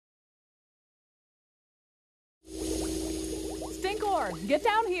Igor, get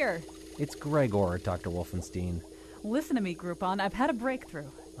down here. It's Gregor, Dr. Wolfenstein. Listen to me, Groupon. I've had a breakthrough.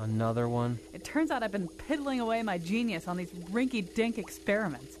 Another one? It turns out I've been piddling away my genius on these rinky-dink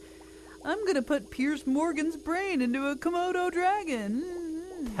experiments. I'm going to put Piers Morgan's brain into a Komodo dragon.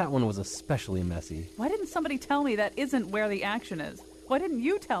 That one was especially messy. Why didn't somebody tell me that isn't where the action is? Why didn't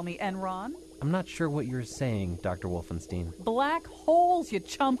you tell me, Enron? I'm not sure what you're saying, Dr. Wolfenstein. Black holes, you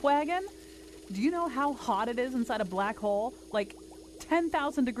chump wagon. Do you know how hot it is inside a black hole? Like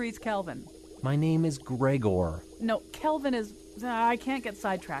 10,000 degrees Kelvin. My name is Gregor. No, Kelvin is... I can't get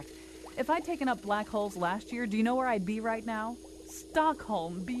sidetracked. If I'd taken up black holes last year, do you know where I'd be right now?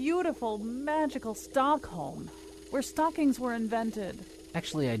 Stockholm. Beautiful, magical Stockholm. Where stockings were invented.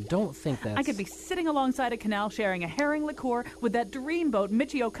 Actually, I don't think that's... I could be sitting alongside a canal sharing a herring liqueur with that dreamboat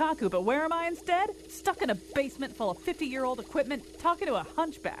Michio Kaku, but where am I instead? Stuck in a basement full of 50-year-old equipment, talking to a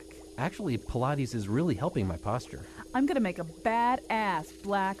hunchback. Actually, Pilates is really helping my posture. I'm going to make a badass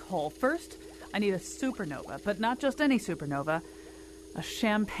black hole. First, I need a supernova, but not just any supernova. A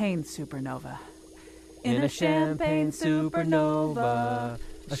champagne supernova. In a champagne supernova,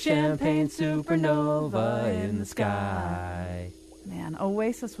 a champagne supernova in the sky. Man,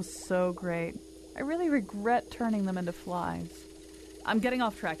 Oasis was so great. I really regret turning them into flies. I'm getting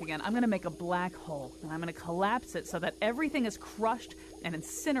off track again. I'm going to make a black hole, and I'm going to collapse it so that everything is crushed and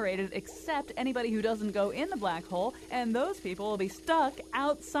incinerated except anybody who doesn't go in the black hole, and those people will be stuck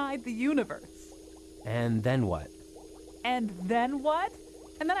outside the universe. And then what? And then what?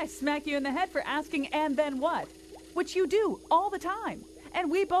 And then I smack you in the head for asking, and then what? Which you do all the time. And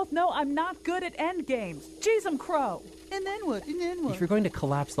we both know I'm not good at end games. Jeez, I'm crow. And then what? And then what? If you're going to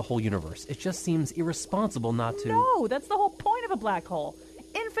collapse the whole universe, it just seems irresponsible not to... No, that's the whole point of a black hole.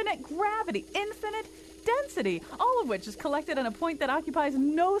 Infinite gravity, infinite density, all of which is collected at a point that occupies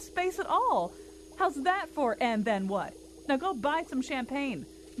no space at all. How's that for and then what? Now go buy some champagne.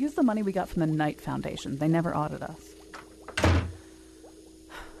 Use the money we got from the Knight Foundation. They never audit us.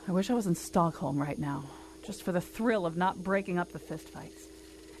 I wish I was in Stockholm right now, just for the thrill of not breaking up the fistfights.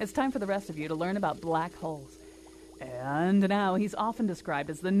 It's time for the rest of you to learn about black holes. And now he's often described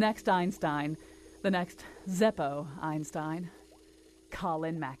as the next Einstein, the next Zeppo Einstein,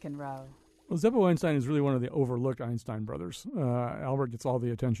 Colin McEnroe. Well, Zeppo Einstein is really one of the overlooked Einstein brothers. Albert gets all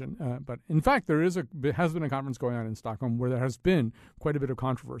the attention. But in fact, there has been a conference going on in Stockholm where there has been quite a bit of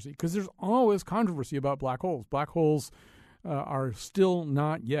controversy, because there's always controversy about black holes. Black holes are still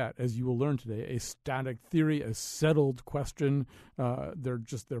not yet, as you will learn today, a static theory, a settled question. They're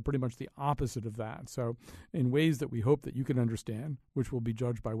pretty much the opposite of that. So in ways that we hope that you can understand, which will be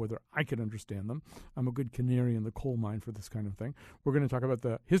judged by whether I can understand them. I'm a good canary in the coal mine for this kind of thing. We're going to talk about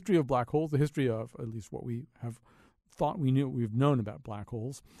the history of black holes, the history of at least what we have thought we've known about black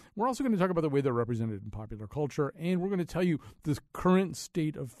holes. We're also going to talk about the way they're represented in popular culture, and we're going to tell you the current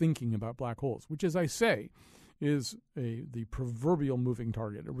state of thinking about black holes, which, as I say, is the proverbial moving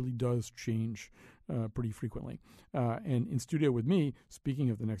target. It really does change pretty frequently. And in studio with me, speaking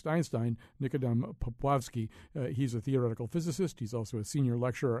of the next Einstein, Nikodem Popławski. He's a theoretical physicist. He's also a senior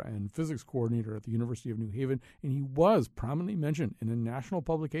lecturer and physics coordinator at the University of New Haven, and he was prominently mentioned in a national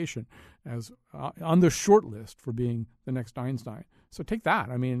publication as on the short list for being the next Einstein. So take that.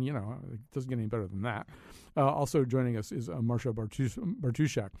 I mean, it doesn't get any better than that. Also joining us is Marcia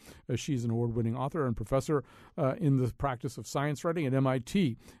Bartuszak. She's an award-winning author and professor in the practice of science writing at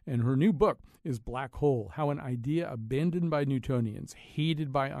MIT. And her new book is Black Hole, How an Idea Abandoned by Newtonians,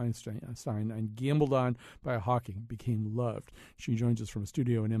 Hated by Einstein, and Gambled on by Hawking became loved. She joins us from a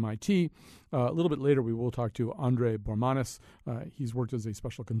studio in MIT. A little bit later, we will talk to Andrei Bormanis. He's worked as a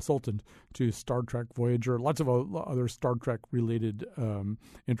special consultant to Star Trek Voyager, lots of other Star Trek-related,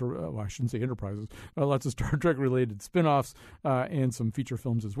 I shouldn't say enterprises, lots of Star Trek-related spin-offs and some feature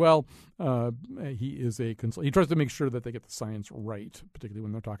films as well. He is a he tries to make sure that they get the science right, particularly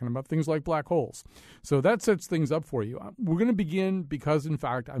when they're talking about things like black holes. So that sets things up for you. We're going to begin because, in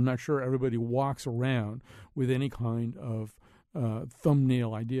fact, I'm not sure everybody walks around with any kind of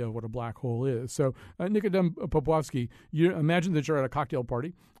thumbnail idea of what a black hole is. So, Nikodem Popławski, you imagine that you're at a cocktail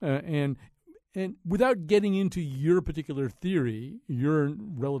party, and without getting into your particular theory, your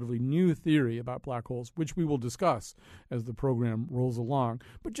relatively new theory about black holes, which we will discuss as the program rolls along,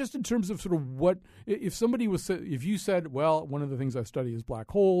 but just in terms of sort of what, if you said, well, one of the things I study is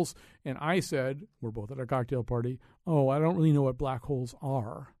black holes, and I said, we're both at a cocktail party, oh, I don't really know what black holes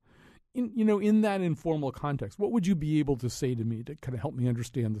are. In that informal context, what would you be able to say to me to kind of help me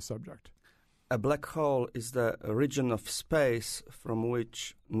understand the subject? A black hole is the region of space from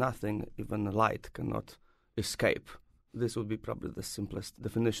which nothing, even light, cannot escape. This would be probably the simplest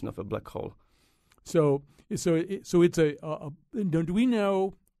definition of a black hole. So it's do we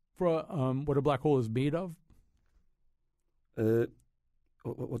know what a black hole is made of?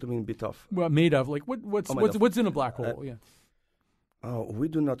 What do you mean bit of? Well, made of, like what's in a black hole? Yeah. Oh, we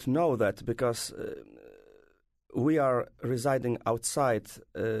do not know that because we are residing outside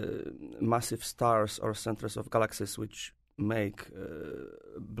massive stars or centers of galaxies which make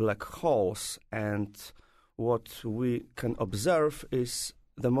black holes, and what we can observe is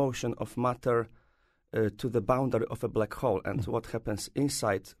the motion of matter to the boundary of a black hole, and what happens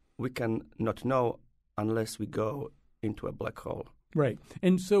inside we can not know unless we go into a black hole. Right.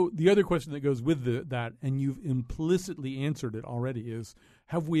 And so the other question that goes with that, and you've implicitly answered it already, is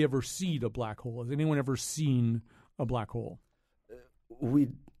have we ever seen a black hole? Has anyone ever seen a black hole?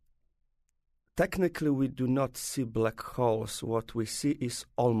 Technically, we do not see black holes. What we see is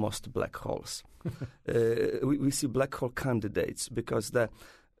almost black holes. We see black hole candidates because the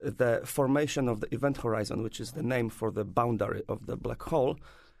formation of the event horizon, which is the name for the boundary of the black hole,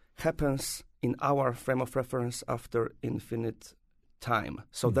 happens in our frame of reference after infinite time.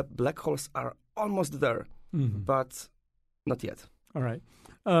 So the black holes are almost there, but not yet. All right.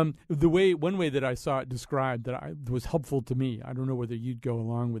 One way that I saw it described that was helpful to me, I don't know whether you'd go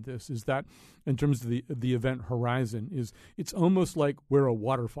along with this, is that in terms of the event horizon, it's almost like where a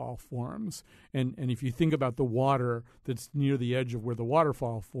waterfall forms. And if you think about the water that's near the edge of where the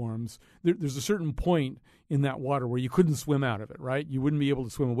waterfall forms, there's a certain point in that water where you couldn't swim out of it, right? You wouldn't be able to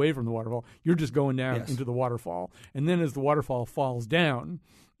swim away from the waterfall. You're just going down into the waterfall. And then as the waterfall falls down,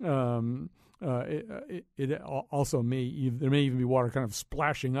 it also there may even be water kind of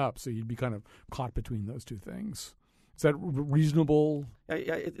splashing up, so you'd be kind of caught between those two things. Is that reasonable?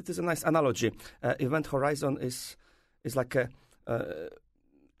 Yeah, it is a nice analogy. Event horizon is like a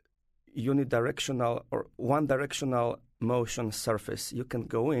unidirectional or one-directional motion surface. You can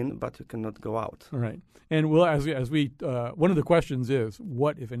go in, but you cannot go out. All right. And well, as we one of the questions is,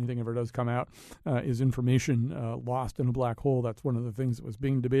 what, if anything, ever does come out? Is information lost in a black hole? That's one of the things that was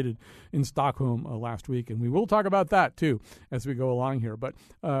being debated in Stockholm last week, and we will talk about that too as we go along here. But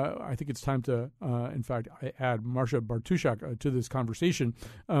I think it's time to, in fact, add Marcia Bartuszak to this conversation.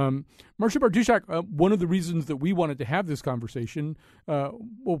 Marcia Bartuszak, one of the reasons that we wanted to have this conversation,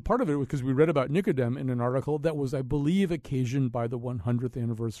 part of it was because we read about Nicodem in an article that was, I believe, occasioned by the 100th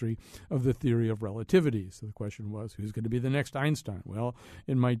anniversary of the theory of relativity. So the question was, who's going to be the next Einstein? Well,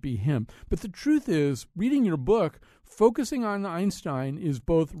 it might be him. But the truth is, reading your book, focusing on Einstein is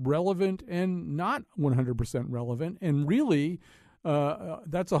both relevant and not 100% relevant. And really,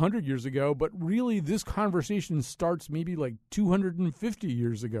 that's 100 years ago, but really this conversation starts maybe like 250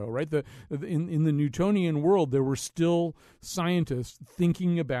 years ago, right? In the Newtonian world, there were still scientists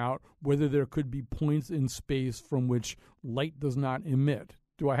thinking about whether there could be points in space from which light does not emit.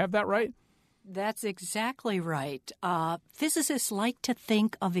 Do I have that right? That's exactly right. Physicists like to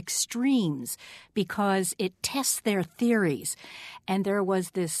think of extremes because it tests their theories. And there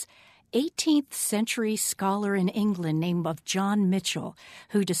was this 18th century scholar in England named John Michell,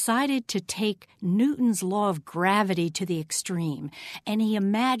 who decided to take Newton's law of gravity to the extreme. And he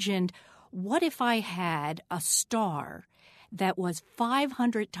imagined, what if I had a star that was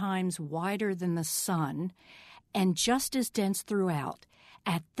 500 times wider than the sun and just as dense throughout?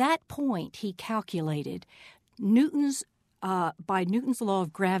 At that point, he calculated by Newton's law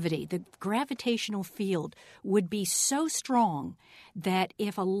of gravity, the gravitational field would be so strong that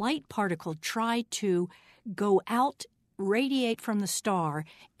if a light particle tried to go out, radiate from the star,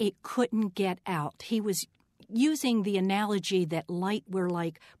 it couldn't get out. He was using the analogy that light were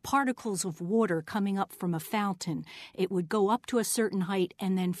like particles of water coming up from a fountain. It would go up to a certain height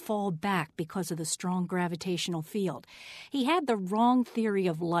and then fall back because of the strong gravitational field. He had the wrong theory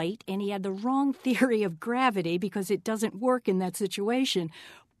of light, and he had the wrong theory of gravity because it doesn't work in that situation.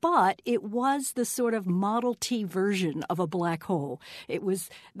 But it was the sort of Model T version of a black hole. It was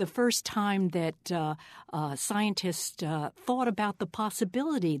the first time that scientists thought about the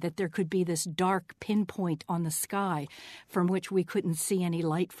possibility that there could be this dark pinpoint on the sky from which we couldn't see any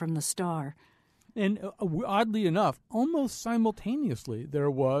light from the star. And oddly enough, almost simultaneously, there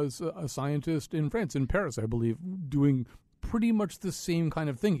was a scientist in France, in Paris, I believe, doing pretty much the same kind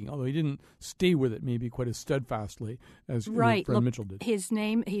of thinking, although he didn't stay with it maybe quite as steadfastly as your friend Mitchell did. His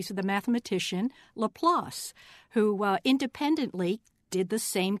name, he's the mathematician Laplace, who independently did the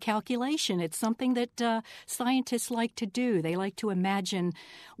same calculation. It's something that scientists like to do. They like to imagine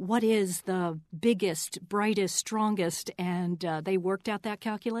what is the biggest, brightest, strongest, and they worked out that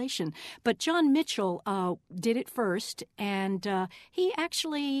calculation. But John Mitchell did it first, and he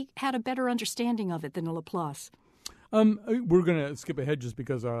actually had a better understanding of it than Laplace. We're going to skip ahead just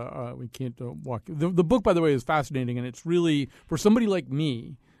because we can't walk. The book, by the way, is fascinating, and it's really, for somebody like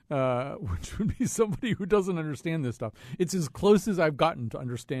me, which would be somebody who doesn't understand this stuff, it's as close as I've gotten to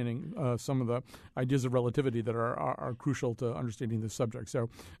understanding some of the ideas of relativity that are crucial to understanding this subject. So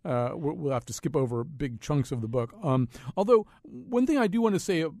we'll have to skip over big chunks of the book. Although one thing I do want to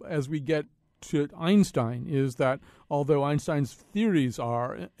say as we get to Einstein is that although Einstein's theories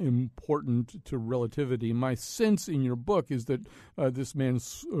are important to relativity, my sense in your book is that this man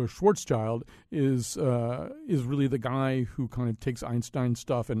Schwarzschild is really the guy who kind of takes Einstein's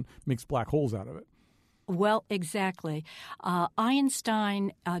stuff and makes black holes out of it. Well, exactly.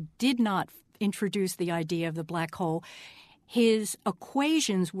 Einstein did not introduce the idea of the black hole. His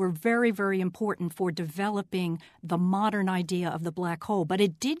equations were very, very important for developing the modern idea of the black hole. But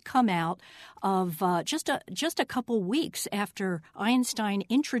it did come out of just a couple weeks after Einstein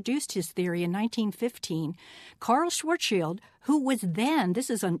introduced his theory in 1915. Karl Schwarzschild, who was then,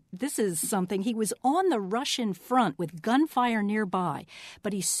 this is something, he was on the Russian front with gunfire nearby,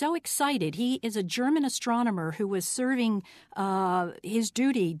 but he's so excited. He is a German astronomer who was serving his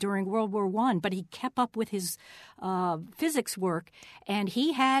duty during World War I, but he kept up with his physics work, and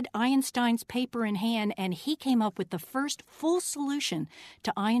he had Einstein's paper in hand, and he came up with the first full solution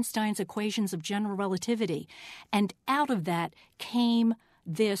to Einstein's equations of general relativity. And out of that came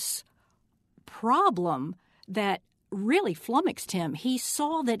this problem that really flummoxed him. He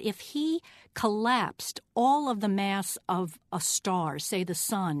saw that if he collapsed all of the mass of a star, say the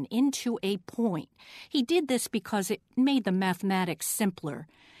sun, into a point, he did this because it made the mathematics simpler.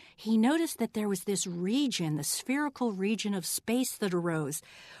 He noticed that there was this region, the spherical region of space that arose,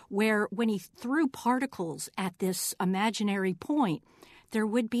 where when he threw particles at this imaginary point, there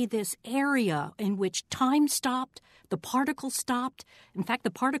would be this area in which time stopped, the particles stopped. In fact,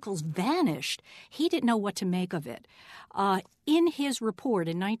 the particles vanished. He didn't know what to make of it. In his report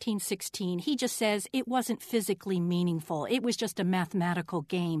in 1916, he just says it wasn't physically meaningful. It was just a mathematical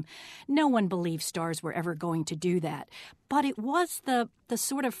game. No one believed stars were ever going to do that. But it was the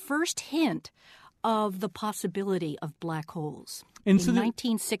sort of first hint of the possibility of black holes. And in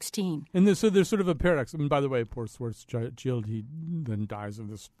 1916. So there's sort of a paradox. And by the way, poor Schwarzschild, he then dies of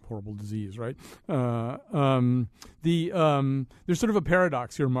this horrible disease, right? There's sort of a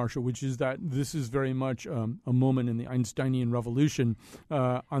paradox here, Marcia, which is that this is very much a moment in the Einsteinian revolution.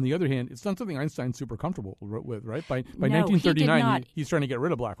 On the other hand, it's not something Einstein's super comfortable with, right? By 1939, he's trying to get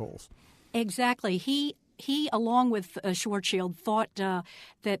rid of black holes. Exactly. He, along with Schwarzschild, thought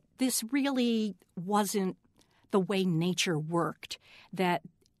that this really wasn't the way nature worked, that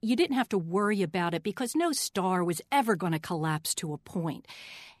you didn't have to worry about it because no star was ever going to collapse to a point.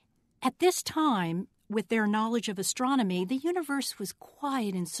 At this time, with their knowledge of astronomy, the universe was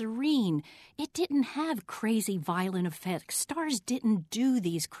quiet and serene. It didn't have crazy violent effects. Stars didn't do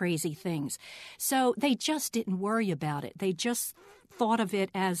these crazy things. So they just didn't worry about it. They just thought of it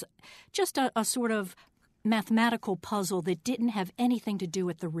as just a sort of mathematical puzzle that didn't have anything to do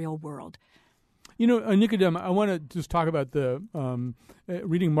with the real world. You know, Nicodem, I want to just talk about the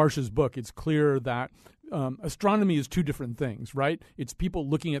reading Marcia's book. It's clear that astronomy is two different things, right? It's people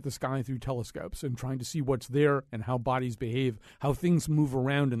looking at the sky through telescopes and trying to see what's there and how bodies behave, how things move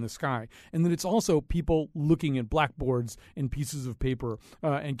around in the sky. And then it's also people looking at blackboards and pieces of paper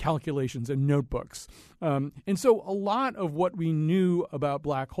and calculations and notebooks. And so a lot of what we knew about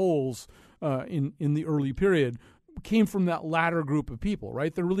black holes in the early period came from that latter group of people,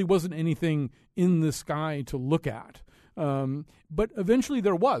 right? There really wasn't anything in the sky to look at. But eventually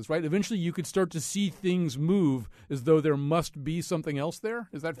there was, right? Eventually you could start to see things move as though there must be something else there.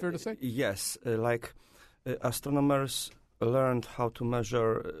 Is that fair to say? Yes. Astronomers learned how to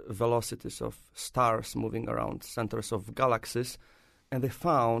measure velocities of stars moving around centers of galaxies, and they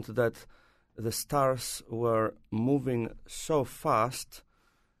found that the stars were moving so fast,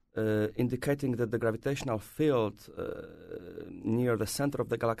 indicating that the gravitational field near the center of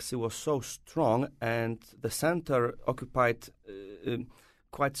the galaxy was so strong, and the center occupied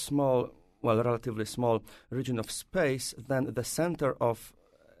quite small, well, relatively small region of space, then the center of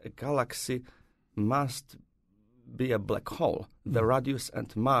a galaxy must be a black hole. The radius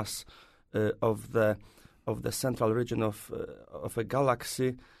and mass of the central region of a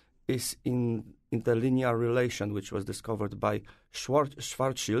galaxy is in the linear relation, which was discovered by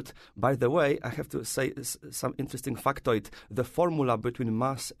Schwarzschild. By the way, I have to say some interesting factoid. The formula between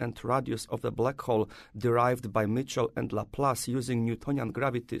mass and radius of the black hole derived by Mitchell and Laplace using Newtonian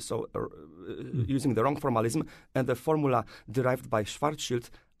gravity, so using the wrong formalism, and the formula derived by Schwarzschild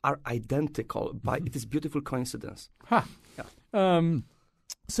are identical. It is beautiful coincidence. Huh. Yeah.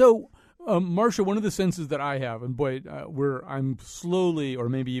 So Marcia, one of the senses that I have, and boy, I'm slowly or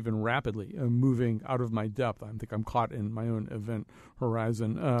maybe even rapidly moving out of my depth. I think I'm caught in my own event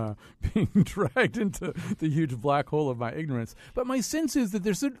horizon, being dragged into the huge black hole of my ignorance. But my sense is that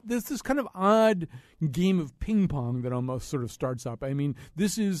there's this kind of odd game of ping pong that almost sort of starts up. I mean,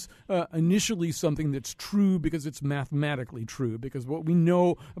 this is initially something that's true because it's mathematically true, because what we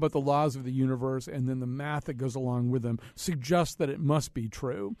know about the laws of the universe and then the math that goes along with them suggests that it must be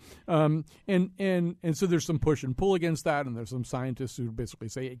true. And so there's some push and pull against that, and there's some scientists who basically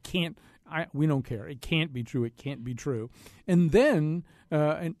say it can't. We don't care. It can't be true. It can't be true. And then,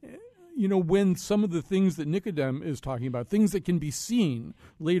 when some of the things that Nicodem is talking about, things that can be seen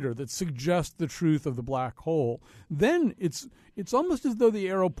later that suggest the truth of the black hole, then it's almost as though the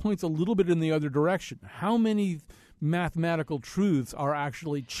arrow points a little bit in the other direction. How many mathematical truths are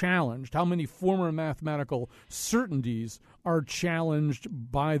actually challenged? How many former mathematical certainties are challenged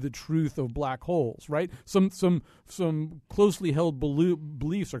by the truth of black holes, right? Some closely held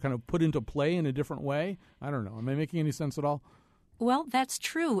beliefs are kind of put into play in a different way. I don't know. Am I making any sense at all? Well, that's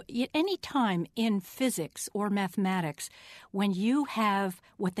true. At any time in physics or mathematics, when you have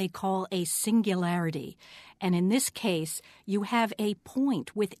what they call a singularity, and in this case, you have a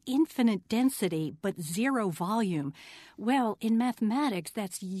point with infinite density but zero volume, well, in mathematics,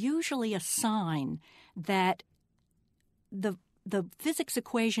 that's usually a sign that the physics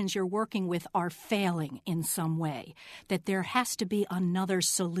equations you're working with are failing in some way, that there has to be another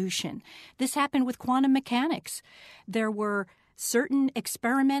solution. This happened with quantum mechanics. There were certain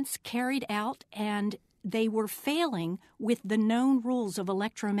experiments carried out, and they were failing with the known rules of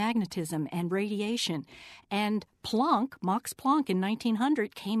electromagnetism and radiation. And Max Planck in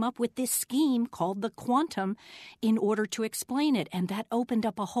 1900 came up with this scheme called the quantum in order to explain it, and that opened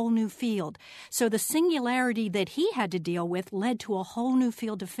up a whole new field. So the singularity that he had to deal with led to a whole new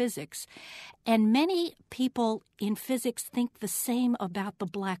field of physics. And many people in physics think the same about the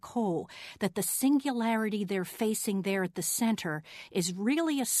black hole, that the singularity they're facing there at the center is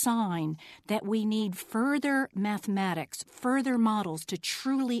really a sign that we need further mathematics, further models to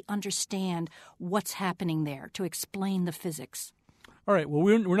truly understand what's happening there, to explain the physics. All right. Well,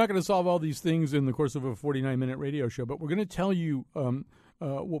 we're not going to solve all these things in the course of a 49-minute radio show, but we're going to tell you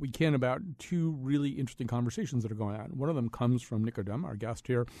what we can about two really interesting conversations that are going on. One of them comes from Nicodem, our guest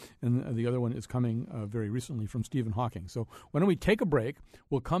here, and the other one is coming very recently from Stephen Hawking. So why don't we take a break?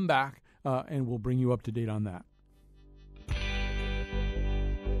 We'll come back and we'll bring you up to date on that.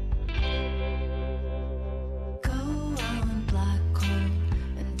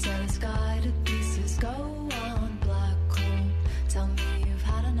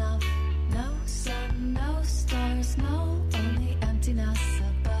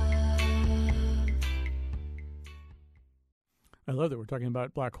 I love that we're talking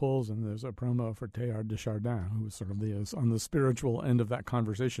about black holes, and there's a promo for Teilhard de Chardin, who was sort of on the spiritual end of that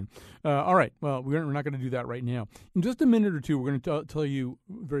conversation. All right, well, we're not going to do that right now. In just a minute or two, we're going to tell you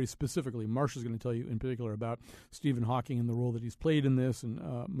very specifically, Marcia's going to tell you in particular about Stephen Hawking and the role that he's played in this, and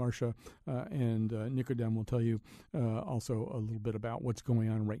Marcia and Nicodem will tell you also a little bit about what's going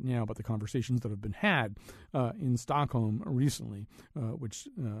on right now, about the conversations that have been had in Stockholm recently, which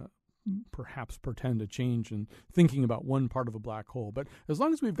perhaps portend a change in thinking about one part of a black hole. But as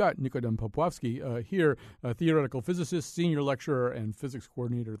long as we've got Nicodem Popławski here, a theoretical physicist, senior lecturer, and physics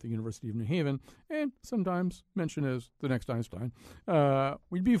coordinator at the University of New Haven, and sometimes mentioned as the next Einstein,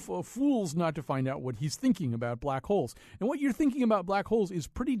 we'd be fools not to find out what he's thinking about black holes. And what you're thinking about black holes is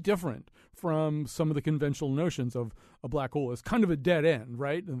pretty different from some of the conventional notions of a black hole as kind of a dead end,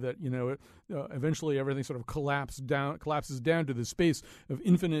 right? And that, eventually everything sort of collapses down to the space of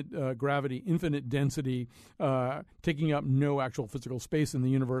infinite gravity, infinite density, taking up no actual physical space in the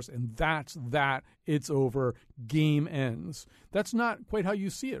universe, and that's that. It's over. Game ends. That's not quite how you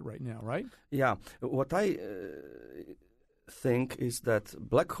see it right now, right? Yeah. What I think is that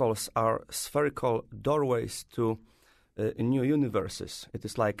black holes are spherical doorways to new universes. It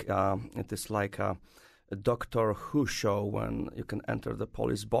is like a Doctor Who show when you can enter the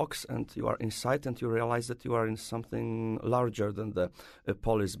police box and you are inside and you realize that you are in something larger than the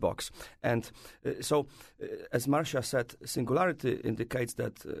police box. And so, as Marcia said, singularity indicates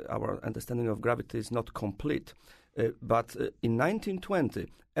that our understanding of gravity is not complete. But in 1920,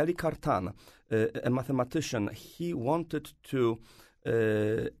 Elie Cartan, a mathematician, he wanted to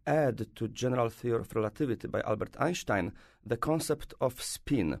add to general theory of relativity by Albert Einstein the concept of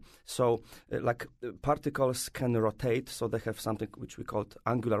spin. So particles can rotate, so they have something which we called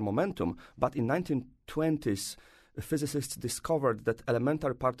angular momentum. But in 1920s, physicists discovered that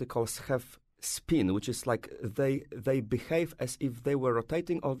elementary particles have spin, which is like they behave as if they were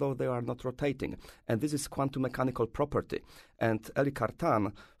rotating, although they are not rotating. And this is quantum mechanical property. And Elie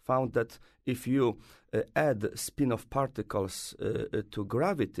Cartan found that if you add spin of particles to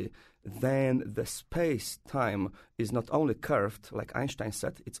gravity, then the space-time is not only curved, like Einstein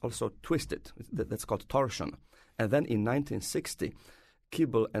said, it's also twisted. That's called torsion. And then in 1960,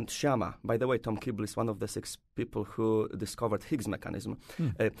 Kibble and Sciama. By the way, Tom Kibble is one of the 6 people who discovered Higgs mechanism.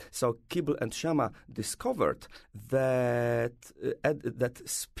 So Kibble and Sciama discovered that that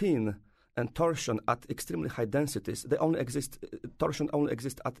spin and torsion at extremely high densities, torsion only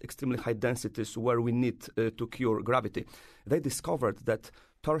exists at extremely high densities where we need to cure gravity. They discovered that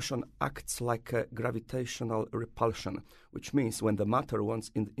torsion acts like a gravitational repulsion, which means when the matter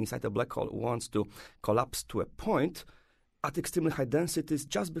inside a black hole wants to collapse to a point, at extremely high densities,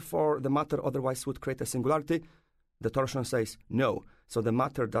 just before the matter otherwise would create a singularity, the torsion says no. So the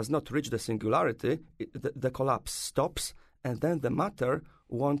matter does not reach the singularity, the collapse stops, and then the matter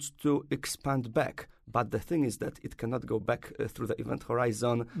wants to expand back. But the thing is that it cannot go back through the event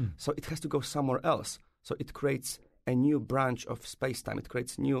horizon, so it has to go somewhere else. So it creates a new branch of space-time. It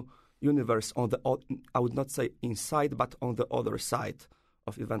creates new universe I would not say inside, but on the other side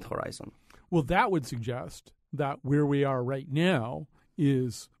of event horizon. Well, that would suggest that where we are right now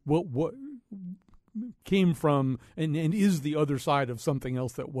is what came from and is the other side of something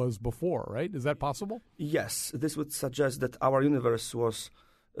else that was before, right? Is that possible? Yes, this would suggest that our universe was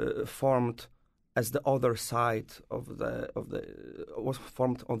formed as the other side was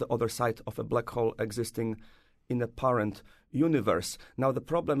formed on the other side of a black hole existing in a parent universe. Now, the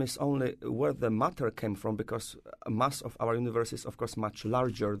problem is only where the matter came from, because mass of our universe is, of course, much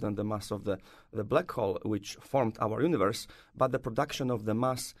larger than the mass of the black hole, which formed our universe. But the production of the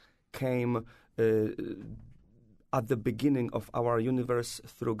mass came at the beginning of our universe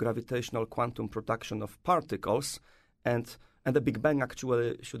through gravitational quantum production of particles, and the Big Bang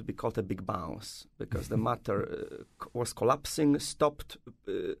actually should be called a big bounce, because the matter was collapsing, stopped,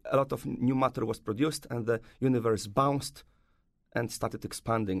 a lot of new matter was produced, and the universe bounced and started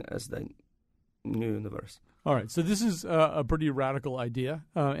expanding as the new universe. All right, so this is a pretty radical idea,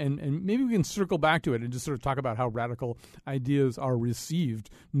 and maybe we can circle back to it and just sort of talk about how radical ideas are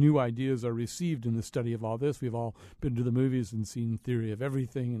received. New ideas are received in the study of all this. We've all been to the movies and seen Theory of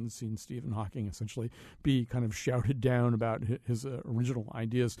Everything and seen Stephen Hawking essentially be kind of shouted down about his original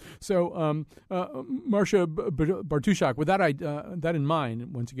ideas. So Marcia Bartuszak, with that in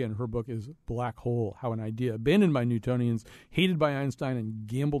mind, once again, her book is Black Hole, How an Idea Abandoned by Newtonians, Hated by Einstein, and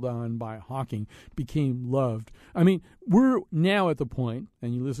Gambled on by Hawking became loved. I mean, we're now at the point,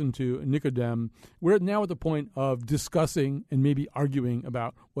 and you listen to Nicodem, we're now at the point of discussing and maybe arguing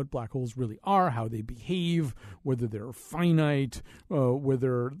about what black holes really are, how they behave, whether they're finite,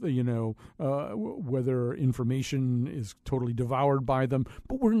 whether information is totally devoured by them.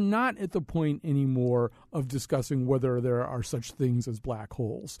 But we're not at the point anymore of discussing whether there are such things as black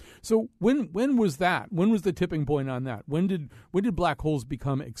holes. So when was that? When was the tipping point on that? When did black holes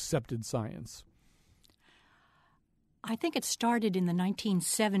become accepted science? I think it started in the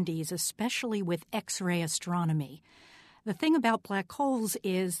 1970s, especially with X-ray astronomy. The thing about black holes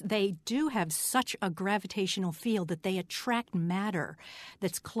is they do have such a gravitational field that they attract matter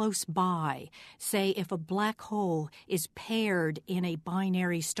that's close by. Say if a black hole is paired in a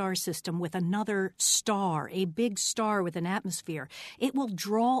binary star system with another star, a big star with an atmosphere, it will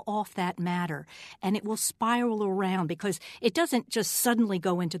draw off that matter and it will spiral around because it doesn't just suddenly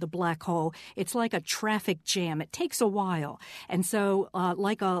go into the black hole. It's like a traffic jam. It takes a while. And so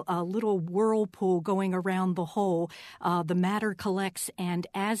like a little whirlpool going around the hole, the matter collects, and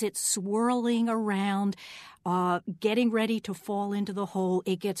as it's swirling around, getting ready to fall into the hole,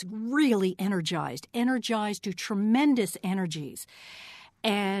 it gets really energized to tremendous energies.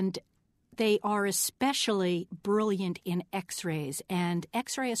 And they are especially brilliant in X-rays. And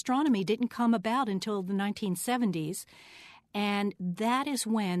X-ray astronomy didn't come about until the 1970s. And that is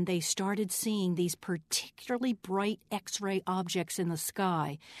when they started seeing these particularly bright X-ray objects in the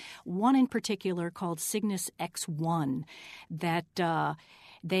sky. One in particular called Cygnus X1 that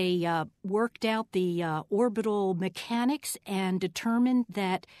they worked out the orbital mechanics and determined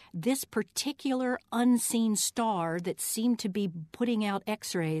that this particular unseen star that seemed to be putting out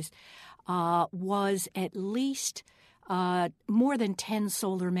X-rays was at least more than 10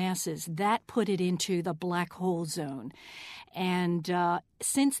 solar masses. That put it into the black hole zone. And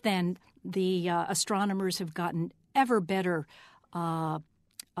since then, the astronomers have gotten ever better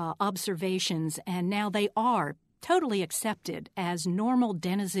observations, and now they are totally accepted as normal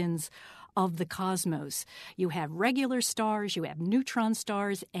denizens of the cosmos. You have regular stars, you have neutron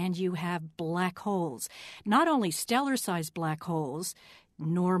stars, and you have black holes. Not only stellar-sized black holes,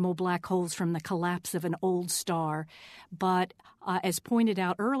 normal black holes from the collapse of an old star, but as pointed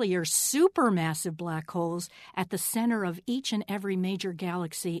out earlier, supermassive black holes at the center of each and every major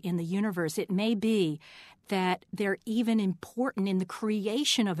galaxy in the universe. It may be that they're even important in the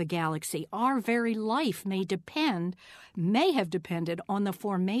creation of a galaxy. Our very life may have depended on the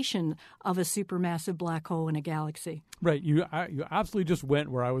formation of a supermassive black hole in a galaxy. Right. You absolutely just went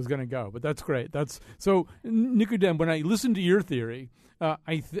where I was going to go, but that's great. So, Nicodem, when I listened to your theory,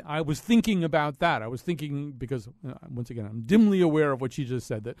 I was thinking about that. I was thinking because, once again, I'm dimly aware of what she just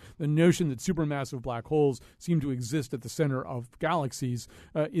said, that the notion that supermassive black holes seem to exist at the center of galaxies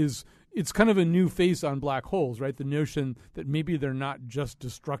it's kind of a new face on black holes, right? The notion that maybe they're not just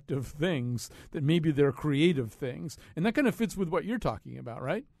destructive things, that maybe they're creative things. And that kind of fits with what you're talking about,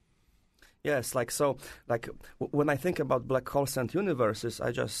 right? Yes, when I think about black holes and universes,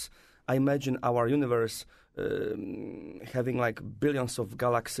 I imagine our universe having like billions of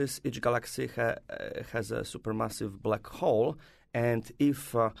galaxies. Each galaxy has a supermassive black hole, and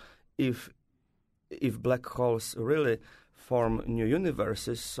if black holes really form new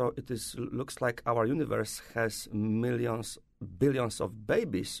universes, so looks like our universe has billions of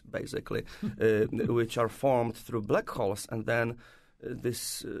babies, basically, which are formed through black holes, and then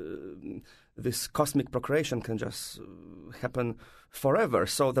this cosmic procreation can just happen forever.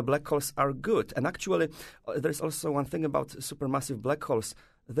 So the black holes are good. And actually, there's also one thing about supermassive black holes.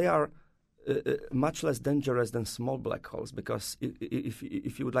 They are much less dangerous than small black holes, because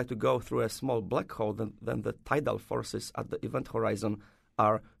if you would like to go through a small black hole, then the tidal forces at the event horizon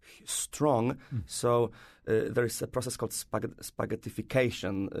are strong. So there is a process called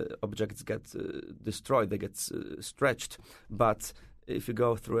spaghettification. Objects get destroyed, they get stretched. But if you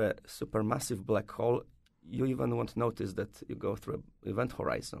go through a supermassive black hole, you even won't notice that you go through an event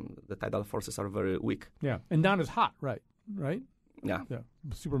horizon. The tidal forces are very weak. Yeah, and not as hot, right? Yeah.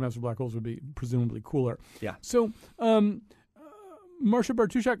 Supermassive black holes would be presumably cooler. Yeah. So, Marcia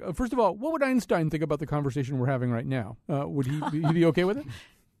Bartuszak, first of all, what would Einstein think about the conversation we're having right now? Would he be okay with it?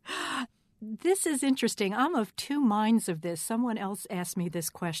 This is interesting. I'm of two minds of this. Someone else asked me this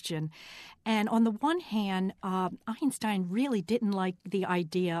question. And on the one hand, Einstein really didn't like the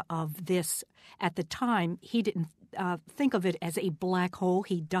idea of this at the time. He didn't think of it as a black hole.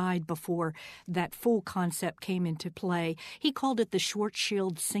 He died before that full concept came into play. He called it the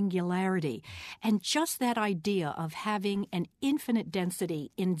Schwarzschild singularity. And just that idea of having an infinite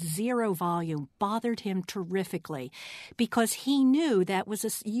density in zero volume bothered him terrifically, because he knew that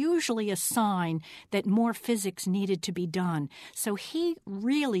was usually a sign that more physics needed to be done. So he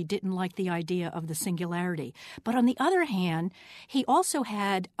really didn't like the idea of the singularity. But on the other hand, he also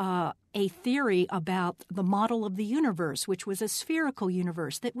had a theory about the model of the universe, which was a spherical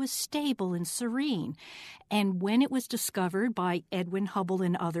universe that was stable and serene. And when it was discovered by Edwin Hubble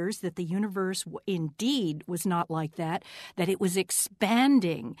and others that the universe indeed was not like that it was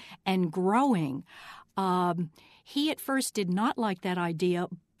expanding and growing, he at first did not like that idea,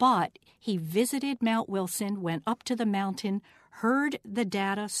 but he visited Mount Wilson, went up to the mountain, heard the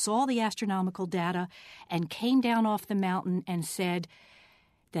data, saw the astronomical data, and came down off the mountain and said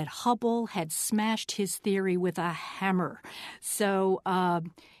that Hubble had smashed his theory with a hammer. So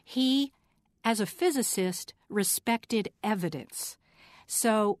he, as a physicist, respected evidence.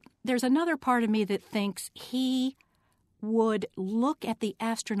 So there's another part of me that thinks he would look at the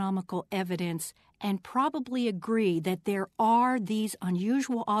astronomical evidence and probably agree that there are these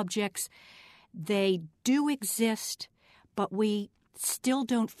unusual objects. They do exist, but we still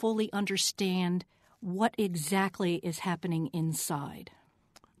don't fully understand what exactly is happening inside.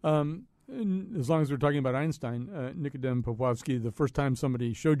 As long as we're talking about Einstein, Nicodem Popławski, the first time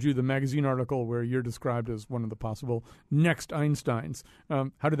somebody showed you the magazine article where you're described as one of the possible next Einsteins,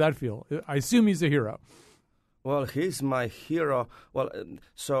 how did that feel? I assume he's a hero. Well, he's my hero. Well,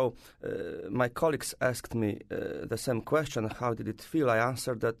 my colleagues asked me the same question, how did it feel? I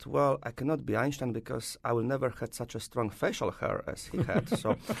answered that, well, I cannot be Einstein because I will never had such a strong facial hair as he had.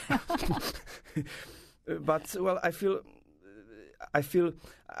 So, but, well, I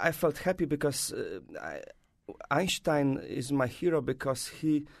felt happy because Einstein is my hero because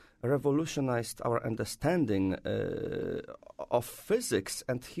he revolutionized our understanding of physics,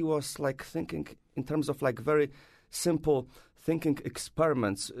 and he was like thinking in terms of like very simple thinking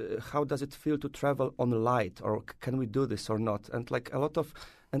experiments. How does it feel to travel on light, or can we do this or not? And like a lot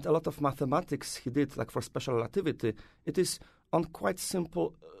of mathematics he did, like for special relativity. It is on quite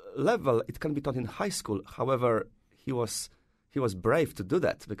simple level. It can be taught in high school. However, he was he was brave to do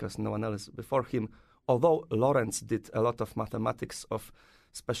that because no one else before him. Although Lorentz did a lot of mathematics of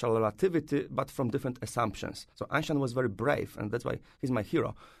special relativity, but from different assumptions. So Einstein was very brave, and that's why he's my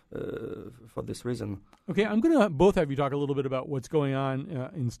hero for this reason. Okay, I'm going to both have you talk a little bit about what's going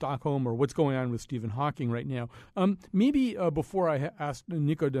on in Stockholm or what's going on with Stephen Hawking right now. Maybe before I ask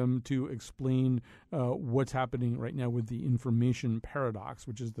Nicodem to explain what's happening right now with the information paradox,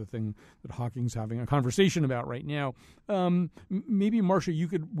 which is the thing that Hawking's having a conversation about right now, maybe, Marcia, you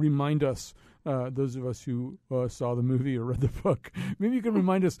could remind us, those of us who saw the movie or read the book, maybe you can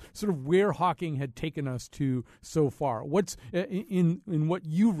remind us sort of where Hawking had taken us to so far. What's in what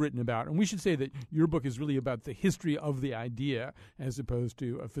you've written about, and we should say that your book is really about the history of the idea as opposed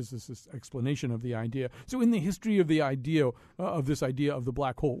to a physicist's explanation of the idea. So in the history of the idea, of this idea of the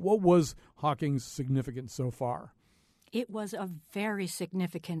black hole, what was Hawking's significance so far? It was a very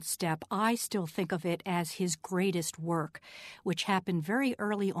significant step. I still think of it as his greatest work, which happened very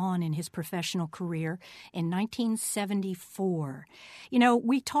early on in his professional career in 1974. You know,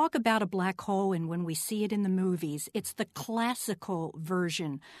 we talk about a black hole, and when we see it in the movies, it's the classical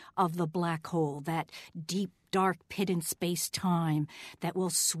version of the black hole, that deep, dark pit in space-time that will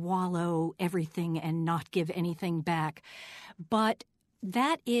swallow everything and not give anything back. But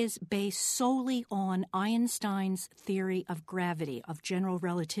that is based solely on Einstein's theory of gravity, of general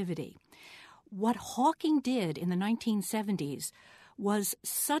relativity. What Hawking did in the 1970s was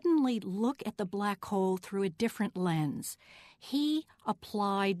suddenly look at the black hole through a different lens. He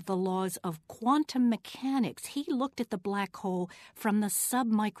applied the laws of quantum mechanics. He looked at the black hole from the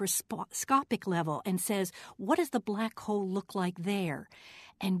submicroscopic level and says, what does the black hole look like there?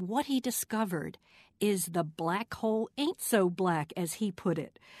 And what he discovered is the black hole ain't so black, as he put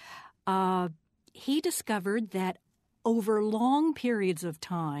it. He discovered that over long periods of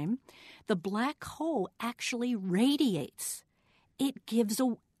time, the black hole actually radiates. It gives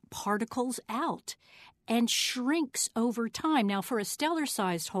particles out and shrinks over time. Now, for a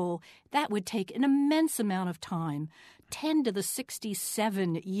stellar-sized hole, that would take an immense amount of time, 10 to the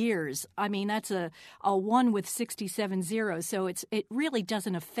 67 years. I mean, that's a 1 with 67 zeros, so it really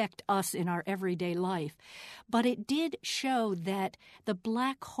doesn't affect us in our everyday life. But it did show that the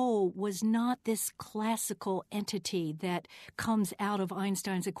black hole was not this classical entity that comes out of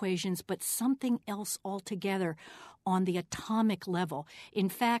Einstein's equations, but something else altogether on the atomic level. In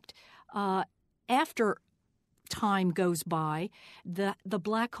fact, after time goes by, the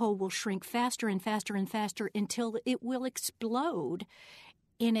black hole will shrink faster and faster and faster until it will explode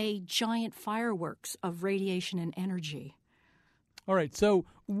in a giant fireworks of radiation and energy. All right. So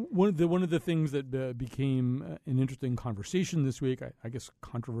one of the things that became an interesting conversation this week, I guess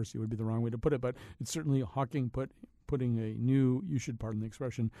controversy would be the wrong way to put it, but it's certainly Hawking putting a new, you should pardon the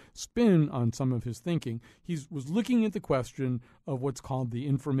expression, spin on some of his thinking. He was looking at the question of what's called the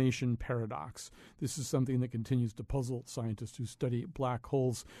information paradox. This is something that continues to puzzle scientists who study black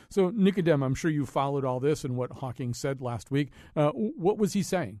holes. So, Nicodem, I'm sure you followed all this and what Hawking said last week. What was he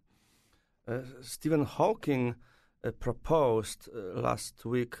saying? Stephen Hawking proposed last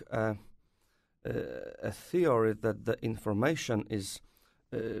week a theory that the information is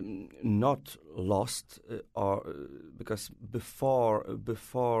not lost, or because before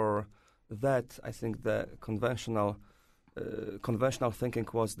that, I think the conventional thinking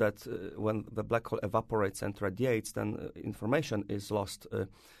was that when the black hole evaporates and radiates, then information is lost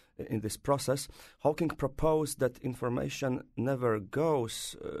in this process. Hawking proposed that information never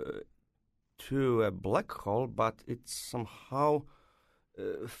goes to a black hole, but it's somehow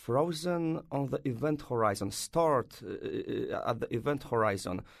frozen on the event horizon, stored at the event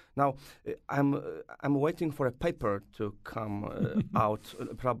horizon. Now, I'm waiting for a paper to come out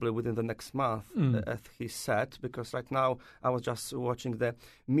probably within the next month, as he said, because right now I was just watching the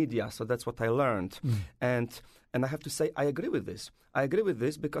media, so that's what I learned. And I have to say, I agree with this. I agree with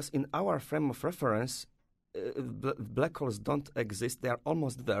this because in our frame of reference, black holes don't exist. They are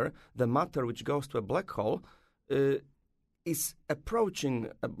almost there. The matter which goes to a black hole is approaching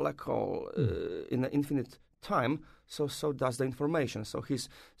a black hole in an infinite time, so does the information. So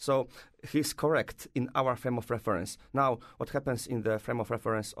he's correct in our frame of reference. Now, what happens in the frame of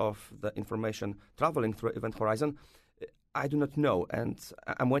reference of the information traveling through event horizon, I do not know, and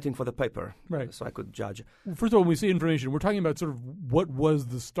I'm waiting for the paper, right, so I could judge. Well, first of all, when we say information, we're talking about sort of what was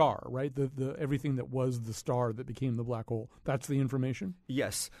the star, right? The everything that was the star that became the black hole. That's the information?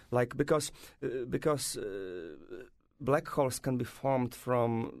 Yes, like because black holes can be formed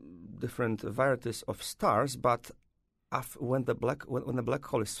from different varieties of stars, but when the black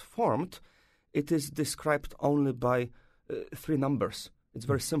hole is formed, it is described only by 3 numbers. It's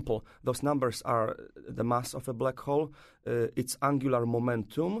very simple. Those numbers are the mass of a black hole, its angular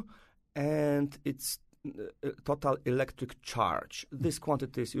momentum, and its total electric charge. This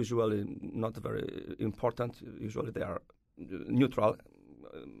quantity is usually not very important. Usually they are neutral,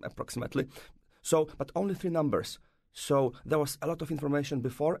 approximately. So, but only 3 numbers. So there was a lot of information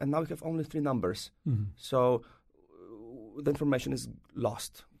before, and now we have only 3 numbers. Mm-hmm. So the information is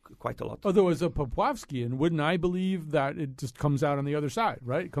lost quite a lot. Although as a Popowskian, wouldn't I believe that it just comes out on the other side,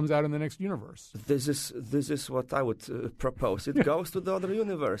 right? It comes out in the next universe. This is what I would propose. It goes to the other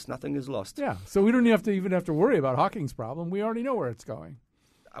universe. Nothing is lost. Yeah, so we don't even have to worry about Hawking's problem. We already know where it's going.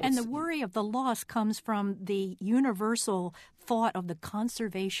 And the worry of the loss comes from the universal thought of the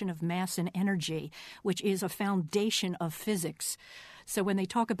conservation of mass and energy, which is a foundation of physics. So when they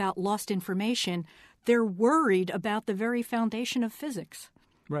talk about lost information, they're worried about the very foundation of physics.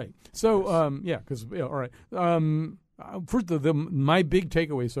 Right. So, all right. First, my big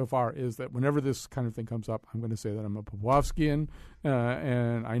takeaway so far is that whenever this kind of thing comes up, I'm going to say that I'm a Popowskian,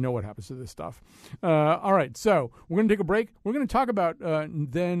 and I know what happens to this stuff. All right, so we're going to take a break. We're going to talk about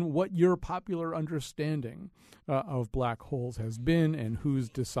then what your popular understanding of black holes has been and who's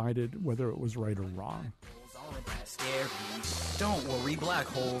decided whether it was right or wrong. Scary. Don't worry, black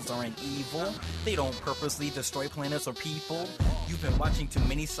holes aren't evil. They don't purposely destroy planets or people. You've been watching too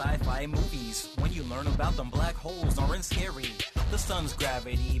many sci-fi movies. When you learn about them, black holes aren't scary. The sun's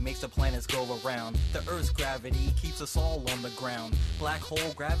gravity makes the planets go around. The Earth's gravity keeps us all on the ground. Black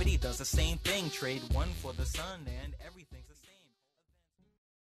hole gravity does the same thing. Trade one for the sun and everything's the same.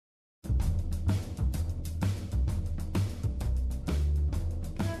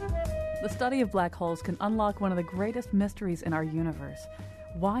 The study of black holes can unlock one of the greatest mysteries in our universe.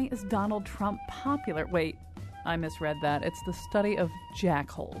 Why is Donald Trump popular? Wait, I misread that. It's the study of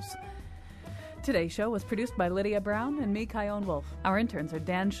jackholes. Today's show was produced by Lydia Brown and me, Kyone Wolf. Our interns are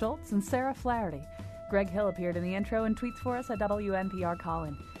Dan Schultz and Sarah Flaherty. Greg Hill appeared in the intro and tweets for us at WNPR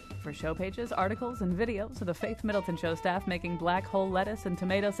Colin. For show pages, articles, and videos of the Faith Middleton Show staff making black hole lettuce and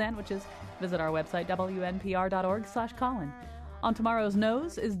tomato sandwiches, visit our website, WNPR.org/Colin. On tomorrow's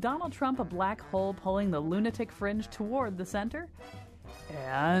Nose, is Donald Trump a black hole pulling the lunatic fringe toward the center?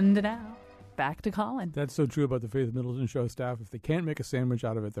 And now, back to Colin. That's so true about the Faith Middleton Show staff. If they can't make a sandwich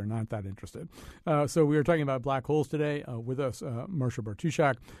out of it, they're not that interested. So we are talking about black holes today. With us, Marcia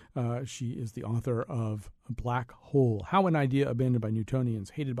Bartuszak. She is the author of Black Hole, How an Idea Abandoned by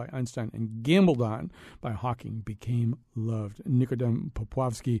Newtonians, Hated by Einstein, and Gambled On by Hawking Became Loved. Nikodem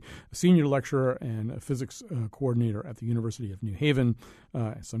Popowski, a senior lecturer and a physics coordinator at the University of New Haven,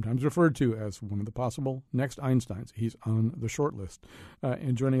 sometimes referred to as one of the possible next Einsteins. He's on the short list.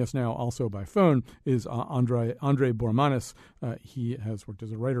 And joining us now also by phone is Andrei Bormanis. He has worked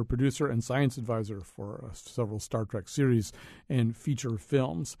as a writer, producer, and science advisor for several Star Trek series and feature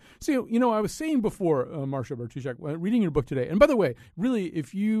films. So, I was saying before, Marcia Bartuszak, reading your book today, and by the way, really,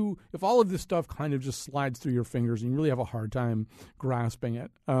 if all of this stuff kind of just slides through your fingers and you really have a hard time grasping it,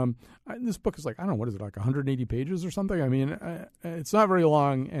 this book is like 180 pages or something? I mean, it's not very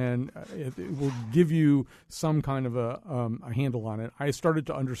long, and it will give you some kind of a handle on it. I started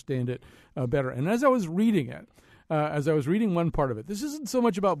to understand it better. And as I was reading it, one part of it, this isn't so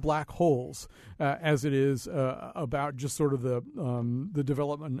much about black holes as it is about just sort of the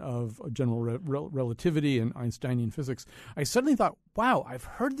development of general relativity and Einsteinian physics. I suddenly thought, wow, I've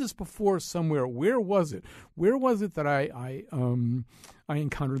heard this before somewhere. Where was it? Where was it that I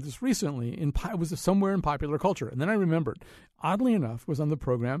encountered this recently? It was somewhere in popular culture. And then I remembered, oddly enough, was on the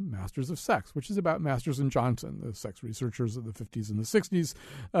program Masters of Sex, which is about Masters and Johnson, the sex researchers of the 50s and the 60s.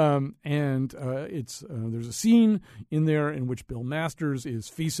 There's a scene in there in which Bill Masters is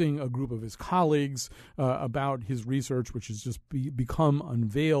facing a group of his colleagues about his research, which has just become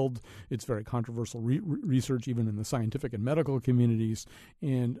unveiled. It's very controversial research, even in the scientific and medical communities.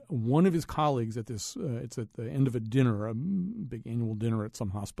 And one of his colleagues at this, it's at the end of a dinner, a big annual dinner at some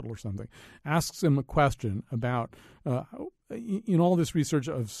hospital or something, asks him a question about in all this research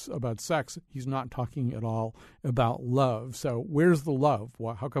about sex, he's not talking at all about love. So where's the love?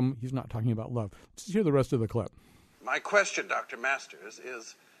 How come he's not talking about love? Let's hear the rest of the clip. My question, Dr. Masters,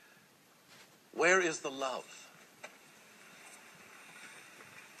 is where is the love?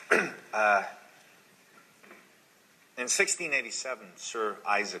 In 1687, Sir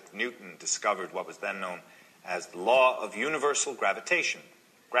Isaac Newton discovered what was then known as the law of universal gravitation,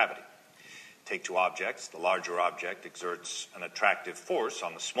 gravity. Take two objects. The larger object exerts an attractive force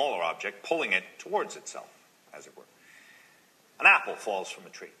on the smaller object, pulling it towards itself, as it were. An apple falls from a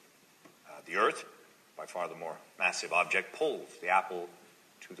tree. The Earth, by far the more massive object, pulls the apple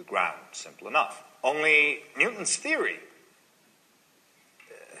to the ground. Simple enough. Only Newton's theory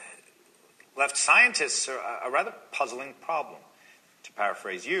left scientists a rather puzzling problem. To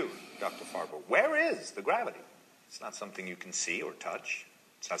paraphrase you, Dr. Farber, where is the gravity? It's not something you can see or touch.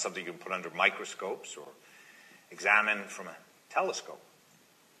 It's not something you can put under microscopes or examine from a telescope.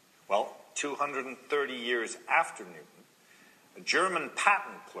 Well, 230 years after Newton, a German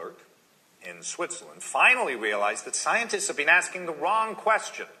patent clerk in Switzerland finally realized that scientists have been asking the wrong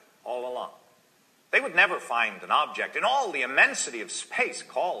question all along. They would never find an object in all the immensity of space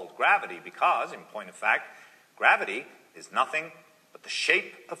called gravity because, in point of fact, gravity is nothing but the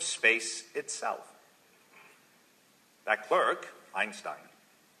shape of space itself. That clerk, Einstein,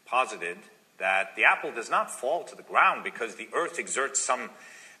 posited that the apple does not fall to the ground because the earth exerts some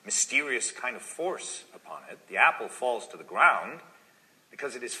mysterious kind of force upon it. The apple falls to the ground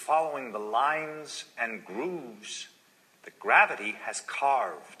because it is following the lines and grooves that gravity has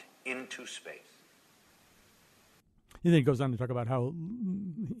carved into space. And then he goes on to talk about how,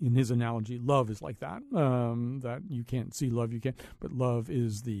 in his analogy, love is like that. That you can't see love, but love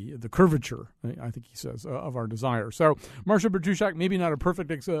is the curvature, I think he says, of our desire. So, Marcia Bertushak, maybe not a perfect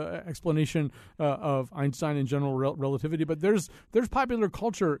explanation of Einstein and general relativity, but there's popular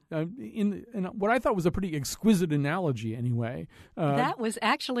culture in what I thought was a pretty exquisite analogy, anyway. That was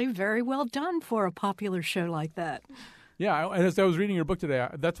actually very well done for a popular show like that. Yeah, as I was reading your book today,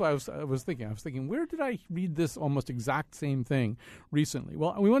 that's why I was thinking, where did I read this almost exact same thing recently?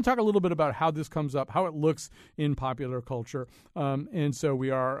 Well, we want to talk a little bit about how this comes up, how it looks in popular culture. And so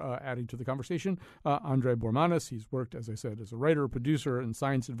we are adding to the conversation Andrei Bormanis. He's worked, as I said, as a writer, producer, and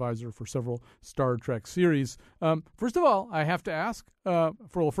science advisor for several Star Trek series. First of all, I have to ask,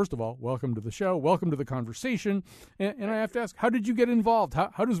 first of all, welcome to the show, welcome to the conversation. And I have to ask, how did you get involved?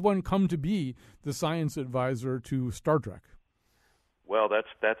 How does one come to be the science advisor to Star Trek? Well, that's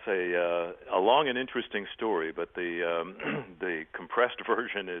a long and interesting story, but the compressed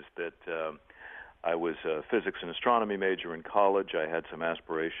version is that I was a physics and astronomy major in college. I had some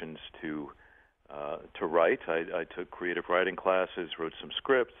aspirations to write. I took creative writing classes, wrote some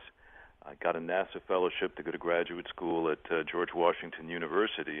scripts. I got a NASA fellowship to go to graduate school at George Washington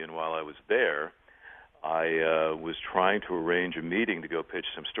University, and while I was there, I was trying to arrange a meeting to go pitch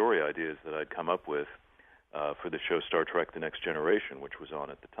some story ideas that I'd come up with for the show Star Trek: The Next Generation, which was on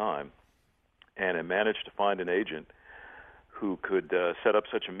at the time. And I managed to find an agent who could set up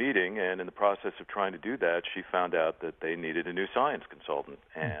such a meeting, and in the process of trying to do that, she found out that they needed a new science consultant,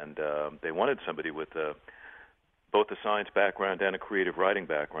 and they wanted somebody with both a science background and a creative writing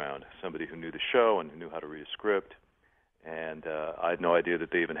background, somebody who knew the show and who knew how to read a script. And I had no idea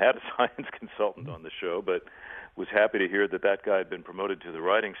that they even had a science consultant on the show, but was happy to hear that guy had been promoted to the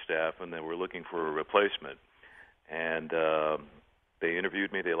writing staff and they were looking for a replacement. And they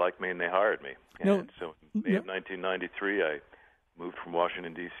interviewed me, they liked me, and they hired me. And so in May of 1993, I moved from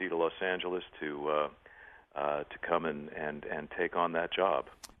Washington, D.C. to Los Angeles to come and take on that job.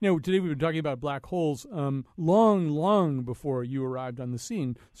 Now, today we've been talking about black holes. Long before you arrived on the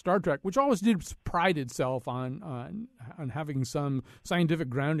scene, Star Trek, which always did pride itself on having some scientific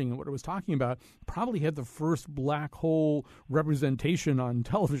grounding in what it was talking about, probably had the first black hole representation on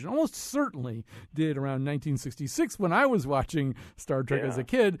television. Almost certainly did around 1966 when I was watching Star Trek as a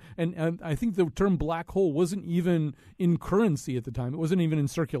kid. And I think the term black hole wasn't even in currency at the time. It wasn't even in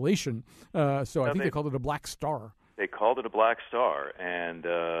circulation. So I think they called it a black star. They called it a black star, and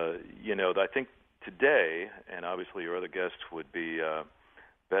I think today, and obviously your other guests would be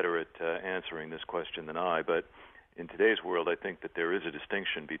better at answering this question than I, but in today's world, I think that there is a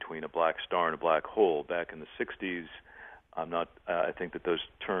distinction between a black star and a black hole. Back in the 60s, I think that those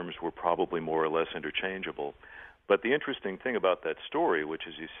terms were probably more or less interchangeable. But the interesting thing about that story, which,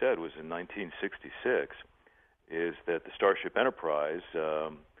 as you said, was in 1966, is that the Starship Enterprise,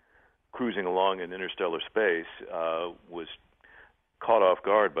 cruising along in interstellar space, was caught off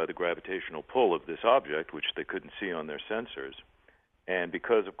guard by the gravitational pull of this object, which they couldn't see on their sensors. And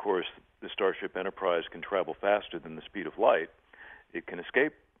because, of course, the Starship Enterprise can travel faster than the speed of light, it can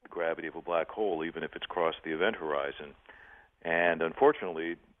escape the gravity of a black hole even if it's crossed the event horizon. And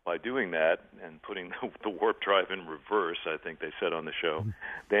unfortunately, by doing that and putting the warp drive in reverse, I think they said on the show,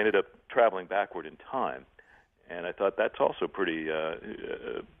 they ended up traveling backward in time. And I thought that's also pretty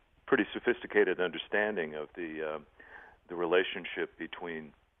sophisticated understanding of the relationship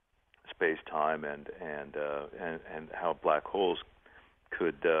between space-time and how black holes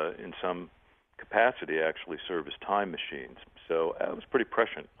could, in some capacity, actually serve as time machines. So it was pretty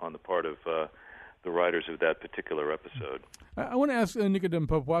prescient on the part of writers of that particular episode. I want to ask Nikodem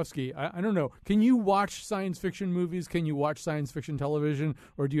Popławski, I don't know, can you watch science fiction movies? Can you watch science fiction television?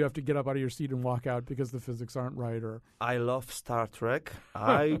 Or do you have to get up out of your seat and walk out because the physics aren't right? Or I love Star Trek.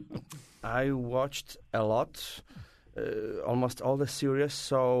 I watched a lot, almost all the series.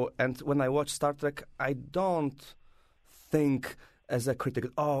 So, and when I watch Star Trek, I don't think as a critic,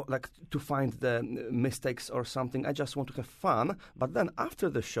 like to find the mistakes or something. I just want to have fun. But then after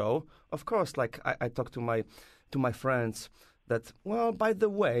the show, of course, like I talk to my friends that, well, by the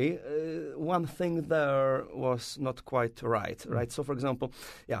way, one thing there was not quite right, right? So, for example,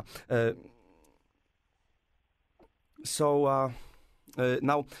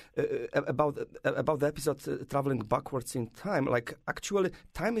 now, about the episode traveling backwards in time, like actually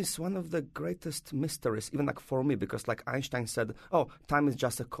time is one of the greatest mysteries, even like for me, because like Einstein said, time is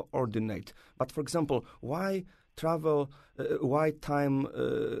just a coordinate. But for example, why time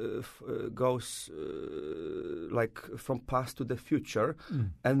goes like from past to the future,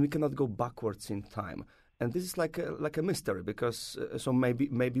 and we cannot go backwards in time? And this is like a mystery, because so maybe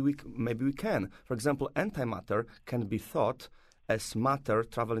we can. For example, antimatter can be thought as matter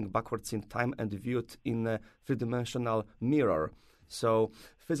traveling backwards in time and viewed in a three-dimensional mirror. So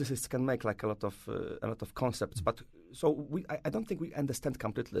physicists can make like a lot of concepts, but so I don't think we understand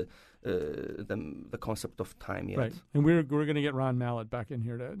completely the concept of time yet. Right, and we're going to get Ron Mallett back in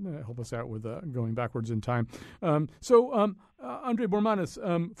here to help us out with going backwards in time. Andrei Bormanis,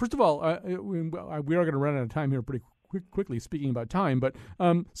 first of all, we are going to run out of time here pretty quickly, speaking about time, but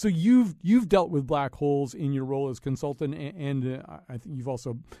so you've dealt with black holes in your role as consultant, and I think you've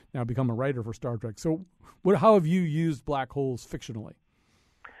also now become a writer for Star Trek. So how have you used black holes fictionally?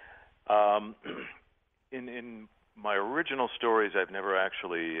 In my original stories, I've never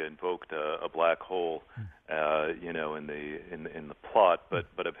actually invoked a black hole, in the plot,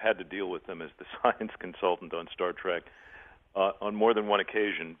 but I've had to deal with them as the science consultant on Star Trek. On more than one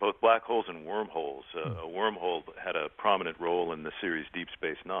occasion, both black holes and wormholes. A wormhole had a prominent role in the series Deep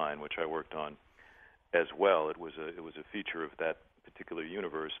Space Nine, which I worked on as well. It was a feature of that particular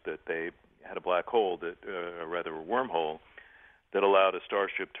universe that they had a black hole, a wormhole, that allowed a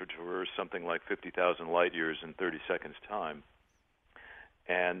starship to traverse something like 50,000 light years in 30 seconds time.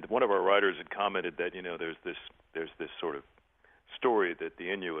 And one of our writers had commented that there's this sort of story that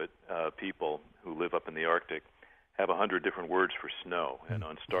the Inuit people who live up in the Arctic have 100 different words for snow, and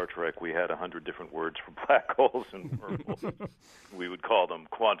on Star Trek we had 100 different words for black holes and wormholes. We would call them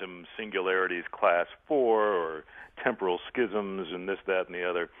quantum singularities class 4 or temporal schisms and this, that, and the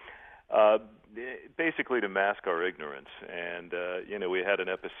other, basically to mask our ignorance. And we had an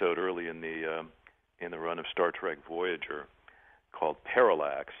episode early in the run of Star Trek Voyager called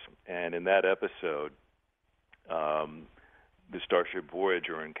Parallax, and in that episode, the Starship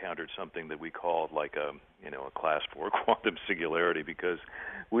Voyager encountered something that we called like a class 4 quantum singularity, because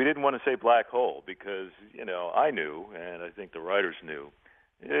we didn't want to say black hole, because I knew, and I think the writers knew,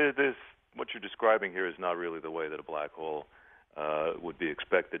 what you're describing here is not really the way that a black hole would be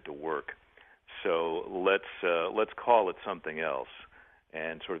expected to work. So let's call it something else,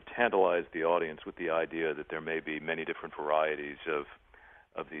 and sort of tantalize the audience with the idea that there may be many different varieties of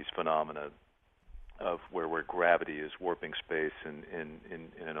these phenomena, of where gravity is warping space in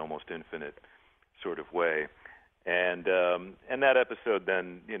an almost infinite sort of way. And that episode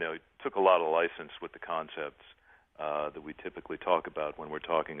then, took a lot of license with the concepts that we typically talk about when we're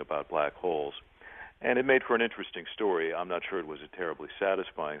talking about black holes. And it made for an interesting story. I'm not sure it was a terribly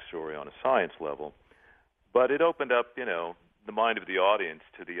satisfying story on a science level, but it opened up, the mind of the audience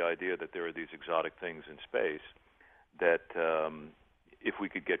to the idea that there are these exotic things in space that, if we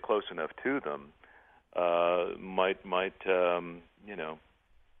could get close enough to them, might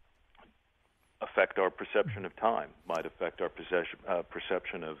affect our perception of time, might affect our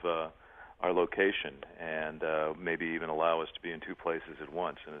perception of our location, and maybe even allow us to be in two places at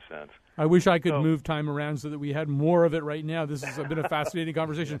once, in a sense. I wish I could move time around so that we had more of it right now. This has been a fascinating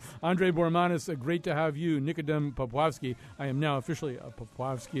conversation. Andrei Bormanis, great to have you. Nikodem Popławski, I am now officially a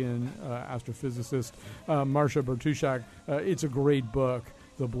Popławskian astrophysicist. Marcia Bartuszak, it's a great book,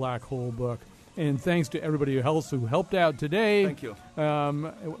 The Black Hole Book. And thanks to everybody else who helped out today. Thank you.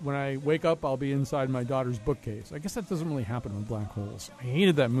 When I wake up, I'll be inside my daughter's bookcase. I guess that doesn't really happen with black holes. I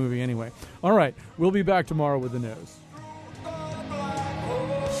hated that movie anyway. All right, we'll be back tomorrow with the news.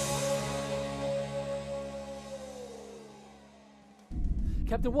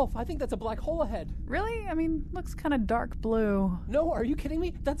 Captain Wolf, I think that's a black hole ahead. Really? I mean, looks kind of dark blue. No, are you kidding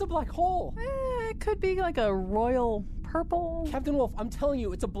me? That's a black hole. It could be like a royal purple. Captain Wolf, I'm telling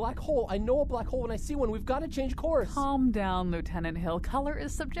you, it's a black hole. I know a black hole when I see one. We've got to change course. Calm down, Lieutenant Hill. Color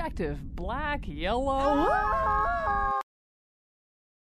is subjective. Black, yellow.